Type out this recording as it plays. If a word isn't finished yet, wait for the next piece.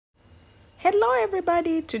Hello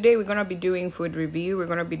everybody, today we're going to be doing food review. We're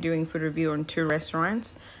going to be doing food review on two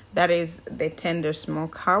restaurants. That is the Tender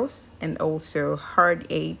Smokehouse and also Hard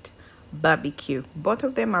 8 Bbq. Both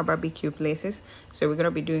of them are barbecue places. So we're going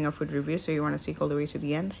to be doing a food review. So you want to stick all the way to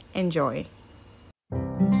the end. Enjoy. I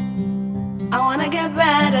want to get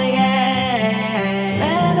better, yeah.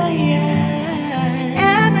 Better,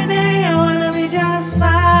 yeah. Every day I want to be just fine,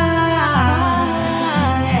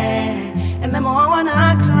 yeah. And the more I want to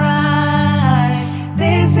act right,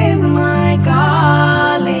 this is my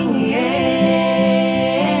calling, yeah.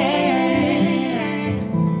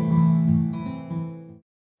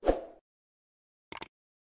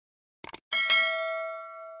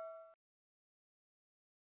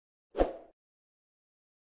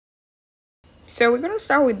 So we're going to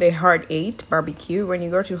start with the Hard 8 barbecue. When you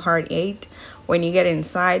go to Hard 8, when you get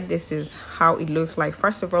inside, this is how it looks like.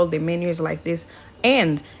 First of all, the menu is like this.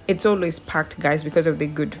 And it's always packed, guys, because of the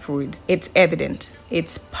good food. It's evident.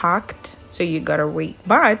 It's packed, so you gotta wait.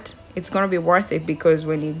 But it's gonna be worth it because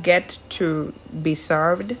when you get to be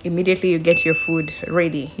served, immediately you get your food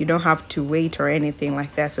ready. You don't have to wait or anything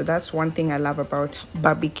like that. So that's one thing I love about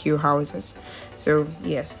barbecue houses. So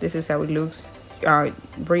yes, this is how it looks.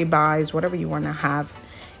 Ribeyes, whatever you want to have,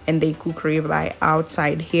 and they cook ribeye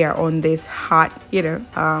outside here on this hot, or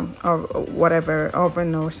whatever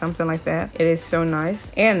oven or something like that. It is so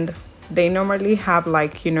nice. And they normally have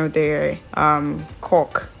their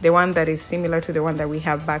cook, the one that is similar to the one that we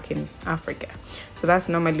have back in Africa. So that's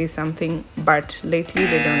normally something, but lately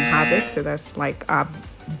they don't have it, so that's like a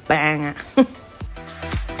banger.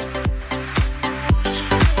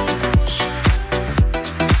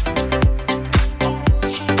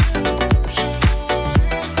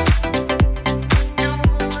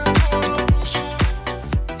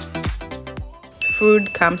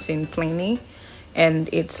 Food comes in plenty and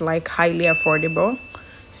it's like highly affordable.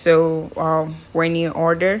 So when you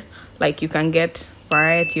order, like, you can get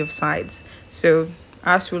variety of sides. So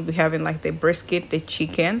us will be having like the brisket, the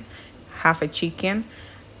chicken, half a chicken,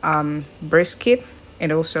 brisket,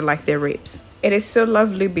 and also like the ribs. It is so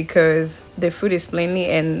lovely because the food is plenty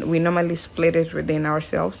and we normally split it within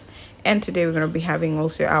ourselves. And today we're going to be having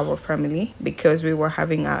also our family because we were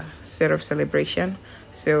having a sort of celebration.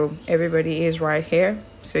 So everybody is right here.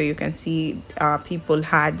 So you can see people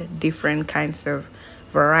had different kinds of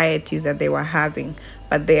varieties that they were having.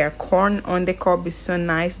 But their corn on the cob is so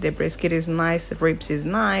nice. The brisket is nice. The ribs is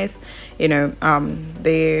nice.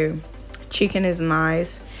 The chicken is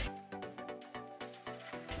nice.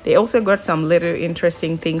 They also got some little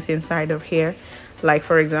interesting things inside of here. Like,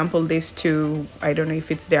 for example, these two, I don't know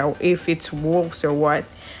if it's wolves or what.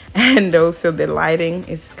 And also the lighting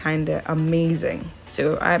is kind of amazing.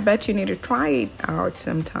 So I bet you need to try it out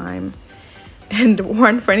sometime. And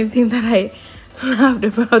one funny thing that I loved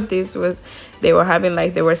about this was they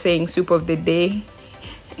were saying soup of the day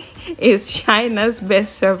is China's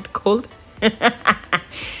best served cold.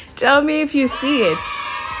 Tell me if you see it.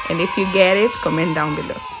 And if you get it, comment down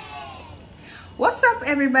below. What's up,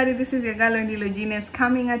 everybody? This is your girl Ndilo Genius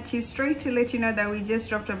coming at you straight to let you know that we just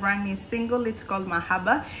dropped a brand new single. It's called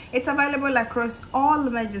Mahaba. It's available across all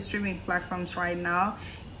major streaming platforms right now.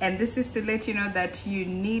 And this is to let you know that you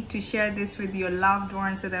need to share this with your loved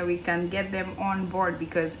ones so that we can get them on board,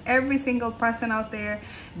 because every single person out there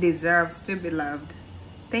deserves to be loved.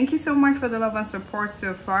 Thank you so much for the love and support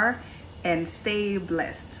so far, and stay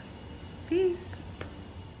blessed. Peace.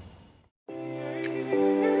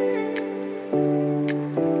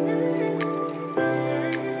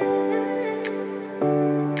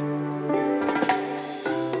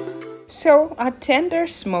 So at Tender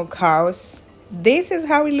Smokehouse, this is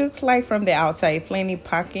how it looks like from the outside. Plenty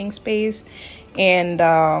parking space,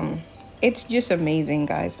 and it's just amazing,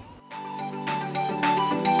 guys.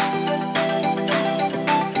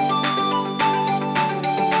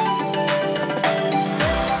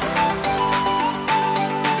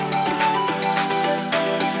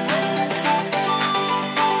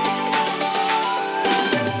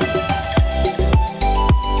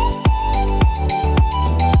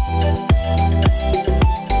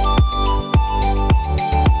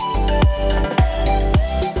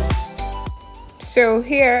 So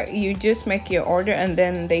here you just make your order and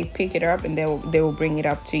then they pick it up and they will bring it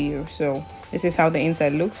up to you. So this is how the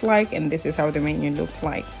inside looks like, and this is how the menu looks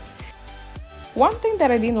like. One thing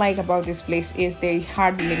that I didn't like about this place is they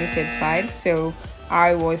had limited sides, so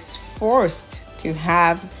I was forced to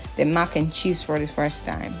have the mac and cheese for the first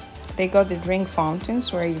time. They got the drink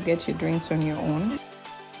fountains where you get your drinks on your own.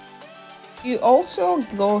 You also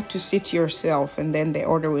go to sit yourself and then the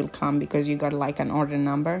order will come because you got like an order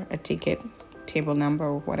number, a ticket, table number,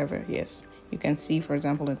 or whatever. Yes, you can see, for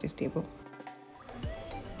example, at this table.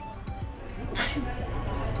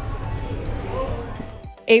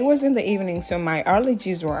 It was in the evening, so my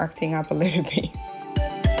allergies were acting up a little bit.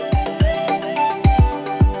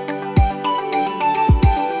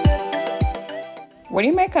 When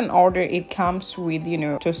you make an order, it comes with,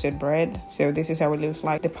 toasted bread. So this is how it looks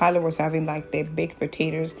like. The pilot was having like the baked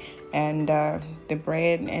potatoes and the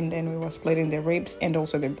bread, and then we were splitting the ribs and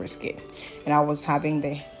also the brisket. And I was having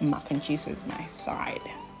the mac and cheese with my side.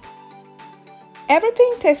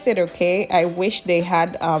 Everything tasted okay. I wish they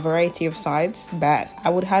had a variety of sides, but I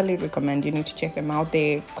would highly recommend you need to check them out.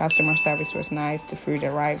 The customer service was nice. The food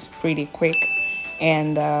arrives pretty quick.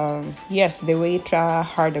 And yes, the waiter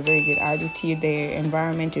had a very good attitude. The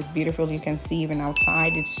environment is beautiful. You can see even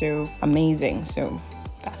outside. It's so amazing. So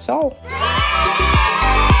that's all.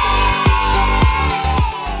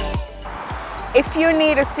 If you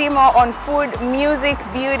need to see more on food, music,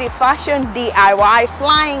 beauty, fashion, DIY,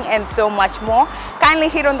 flying, and so much more, kindly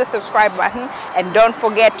hit on the subscribe button and don't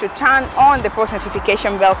forget to turn on the post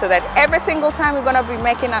notification bell so that every single time we're going to be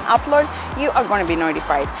making an upload, you are going to be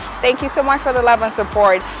notified. Thank you so much for the love and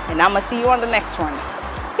support, and I'm going to see you on the next one.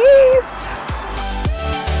 Peace!